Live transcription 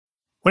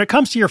When it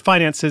comes to your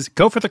finances,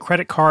 go for the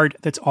credit card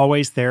that's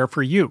always there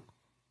for you.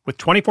 With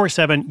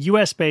 24/7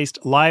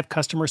 US-based live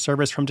customer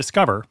service from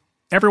Discover,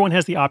 everyone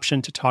has the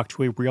option to talk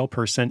to a real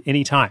person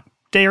anytime,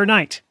 day or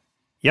night.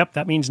 Yep,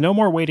 that means no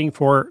more waiting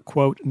for,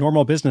 quote,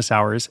 normal business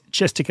hours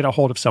just to get a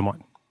hold of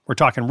someone. We're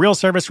talking real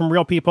service from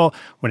real people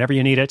whenever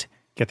you need it.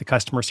 Get the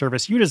customer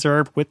service you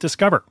deserve with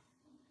Discover.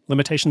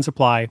 Limitations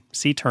apply.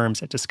 See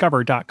terms at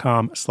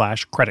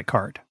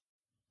discover.com/creditcard.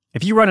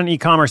 If you run an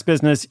e-commerce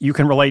business, you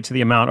can relate to the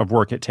amount of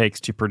work it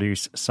takes to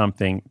produce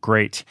something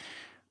great.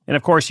 And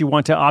of course, you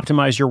want to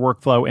optimize your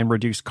workflow and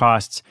reduce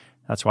costs.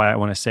 That's why I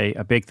want to say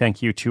a big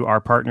thank you to our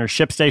partner,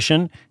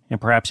 ShipStation, and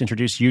perhaps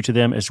introduce you to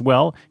them as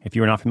well. If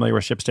you are not familiar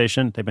with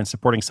ShipStation, they've been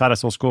supporting Side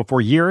Hustle School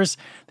for years.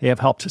 They have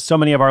helped so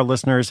many of our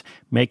listeners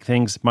make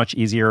things much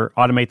easier,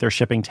 automate their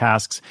shipping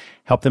tasks,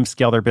 help them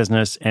scale their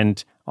business,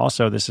 and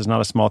also, this is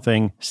not a small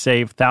thing,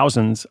 save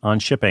thousands on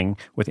shipping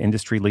with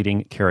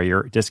industry-leading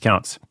carrier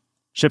discounts.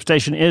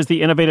 ShipStation is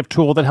the innovative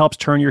tool that helps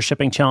turn your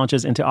shipping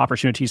challenges into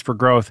opportunities for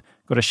growth.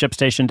 Go to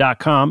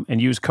ShipStation.com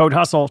and use code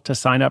HUSTLE to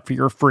sign up for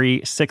your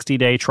free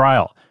 60-day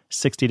trial.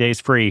 60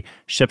 days free.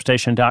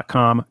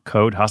 ShipStation.com,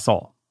 code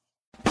HUSTLE.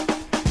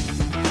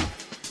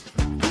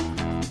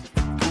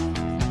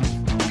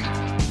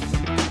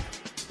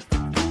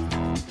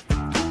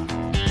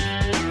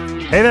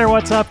 Hey there,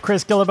 what's up?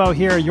 Chris Guillebeau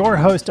here, your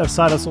host of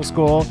Side Hustle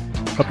School.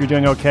 Hope you're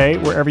doing okay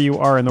wherever you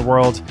are in the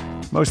world.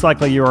 Most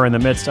likely you are in the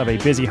midst of a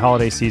busy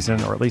holiday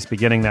season, or at least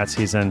beginning that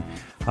season,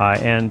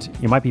 and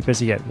you might be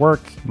busy at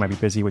work, you might be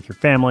busy with your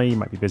family, you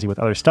might be busy with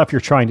other stuff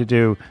you're trying to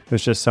do.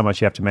 There's just so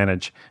much you have to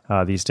manage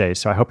these days,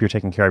 so I hope you're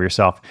taking care of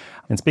yourself.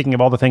 And speaking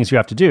of all the things you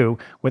have to do,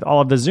 with all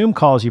of the Zoom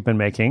calls you've been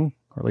making,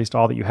 or at least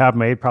all that you have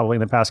made probably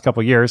in the past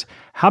couple of years,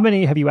 how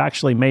many have you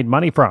actually made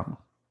money from?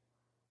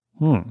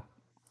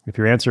 If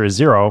your answer is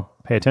 0,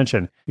 pay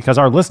attention, because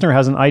our listener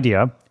has an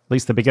idea, at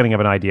least the beginning of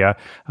an idea,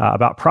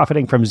 about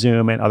profiting from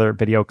Zoom and other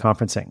video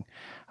conferencing.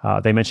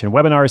 They mentioned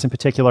webinars in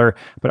particular,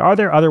 but are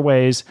there other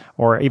ways,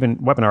 or even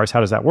webinars, how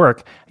does that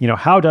work?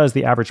 How does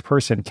the average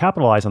person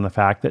capitalize on the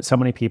fact that so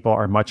many people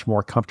are much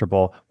more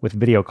comfortable with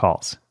video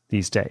calls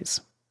these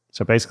days?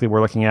 So basically,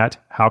 we're looking at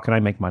how can I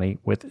make money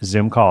with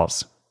Zoom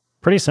calls?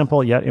 Pretty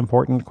simple yet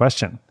important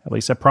question, at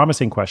least a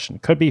promising question.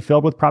 Could be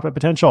filled with profit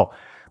potential.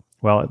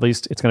 Well, at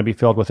least it's going to be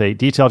filled with a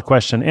detailed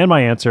question and my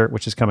answer,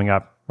 which is coming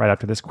up right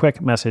after this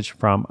quick message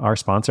from our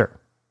sponsor.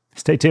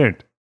 Stay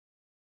tuned.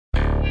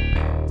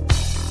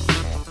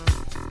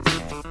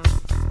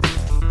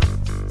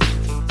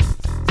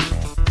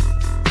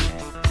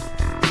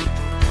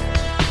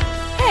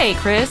 Hey,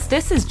 Chris,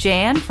 this is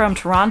Jan from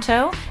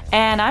Toronto,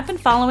 and I've been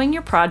following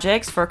your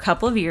projects for a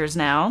couple of years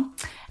now.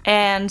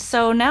 And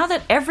so now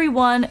that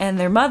everyone and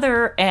their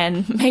mother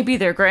and maybe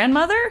their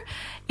grandmother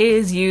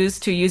is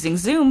used to using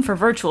Zoom for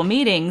virtual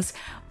meetings,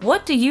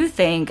 what do you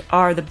think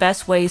are the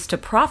best ways to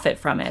profit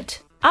from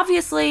it?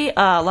 Obviously,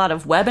 a lot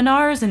of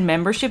webinars and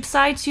membership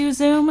sites use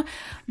Zoom,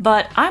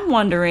 but I'm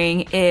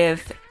wondering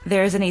if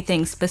there's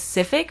anything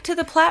specific to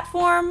the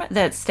platform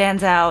that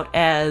stands out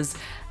as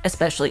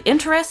especially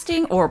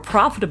interesting or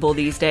profitable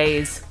these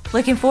days.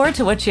 Looking forward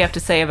to what you have to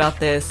say about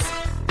this.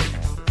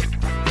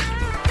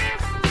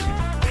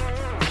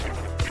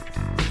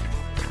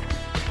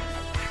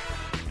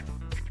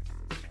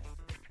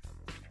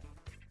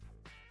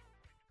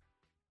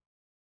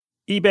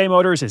 eBay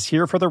Motors is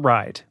here for the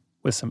ride.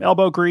 With some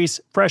elbow grease,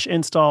 fresh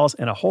installs,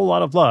 and a whole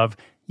lot of love,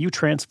 you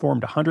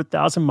transformed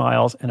 100,000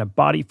 miles and a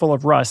body full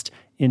of rust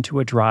into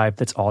a drive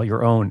that's all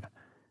your own.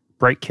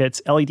 Brake kits,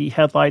 LED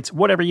headlights,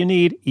 whatever you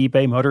need,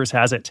 eBay Motors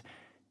has it.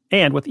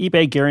 And with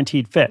eBay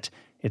Guaranteed Fit,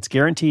 it's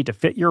guaranteed to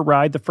fit your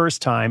ride the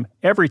first time,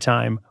 every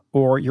time,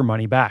 or your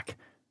money back.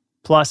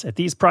 Plus, at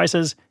these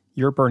prices,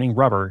 you're burning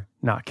rubber,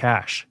 not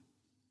cash.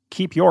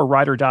 Keep your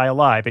ride or die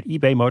alive at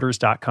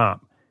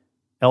ebaymotors.com.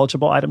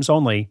 Eligible items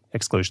only.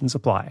 Exclusions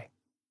apply.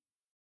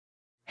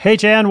 Hey,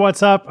 Jan,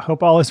 what's up?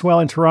 Hope all is well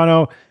in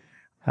Toronto.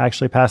 I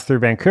actually passed through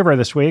Vancouver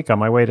this week on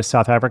my way to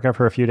South Africa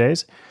for a few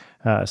days.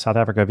 South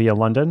Africa via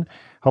London.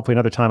 Hopefully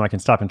another time I can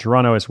stop in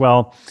Toronto as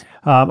well.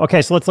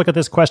 Okay, so let's look at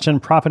this question,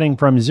 profiting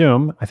from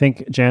Zoom. I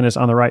think Jan is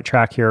on the right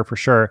track here for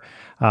sure.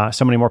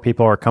 So many more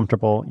people are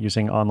comfortable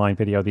using online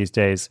video these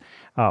days.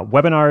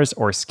 Webinars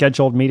or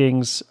scheduled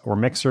meetings or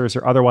mixers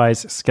or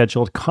otherwise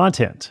scheduled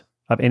content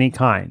of any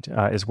kind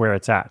is where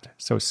it's at.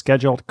 So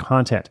scheduled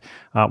content.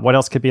 What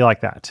else could be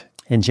like that?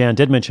 And Jan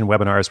did mention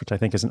webinars, which I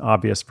think is an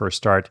obvious first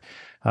start.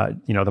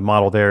 The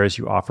model there is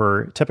you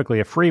offer typically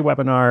a free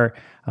webinar,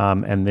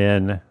 and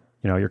then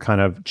you're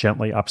kind of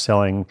gently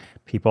upselling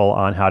people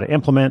on how to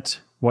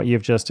implement what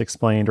you've just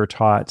explained or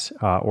taught,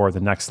 or the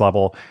next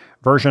level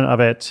version of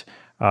it,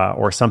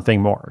 or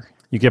something more.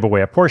 You give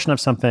away a portion of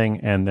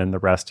something, and then the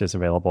rest is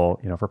available,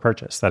 for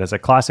purchase. That is a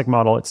classic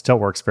model. It still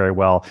works very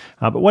well.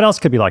 But what else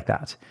could be like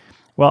that?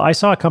 Well, I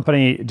saw a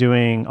company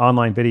doing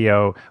online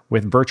video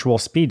with virtual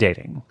speed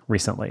dating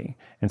recently.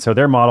 And so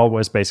their model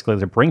was basically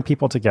to bring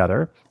people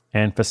together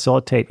and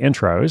facilitate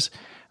intros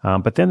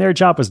But then their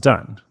job was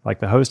done. Like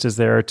the host is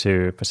there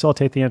to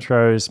facilitate the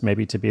intros,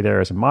 maybe to be there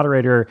as a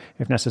moderator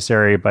if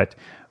necessary, but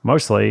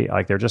mostly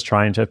like they're just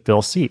trying to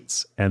fill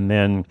seats. And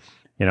then,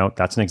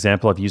 that's an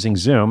example of using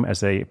Zoom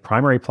as a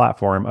primary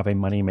platform of a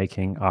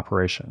money-making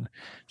operation.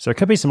 So it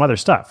could be some other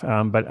stuff,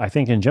 but I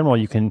think in general,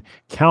 you can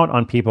count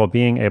on people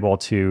being able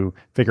to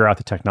figure out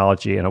the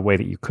technology in a way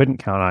that you couldn't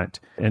count on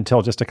it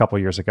until just a couple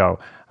of years ago.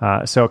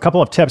 So a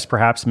couple of tips,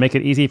 perhaps, make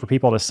it easy for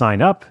people to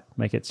sign up,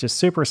 make it just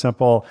super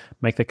simple,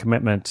 make the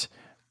commitment,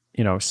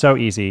 so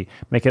easy,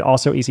 make it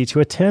also easy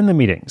to attend the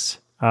meetings.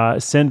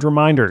 Send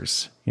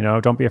reminders,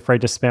 don't be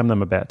afraid to spam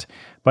them a bit.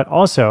 But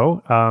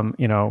also,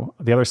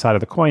 the other side of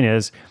the coin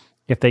is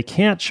if they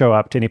can't show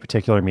up to any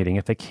particular meeting,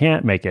 if they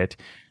can't make it,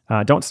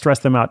 don't stress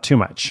them out too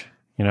much.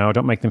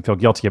 Don't make them feel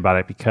guilty about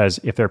it, because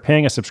if they're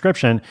paying a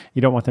subscription,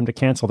 you don't want them to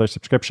cancel their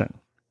subscription.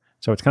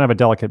 So it's kind of a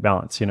delicate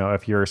balance.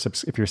 If you're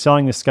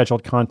selling this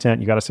scheduled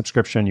content, you got a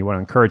subscription, you want to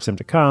encourage them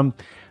to come.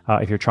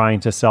 If you're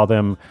trying to sell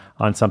them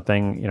on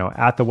something,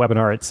 at the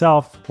webinar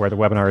itself, where the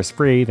webinar is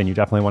free, then you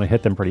definitely want to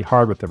hit them pretty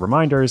hard with the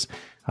reminders.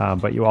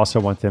 But you also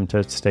want them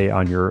to stay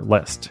on your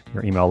list,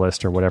 your email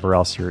list, or whatever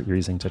else you're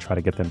using to try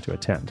to get them to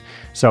attend.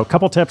 So a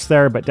couple tips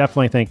there, but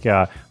definitely think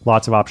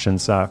lots of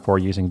options for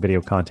using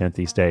video content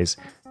these days.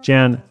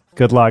 Jan,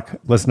 good luck.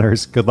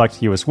 Listeners, good luck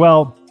to you as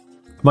well.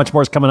 Much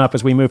more is coming up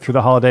as we move through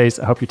the holidays.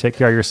 I hope you take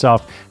care of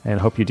yourself and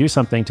hope you do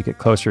something to get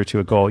closer to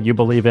a goal you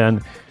believe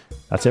in.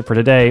 That's it for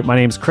today. My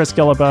name's Chris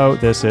Guillebeau.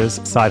 This is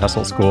Side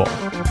Hustle School.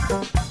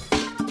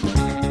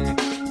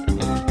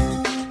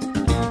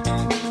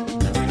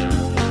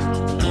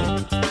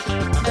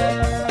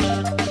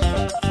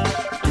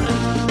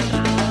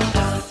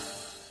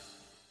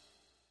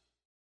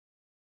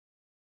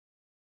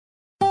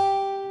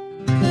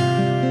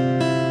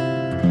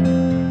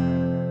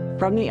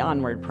 From the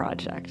Onward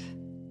Project.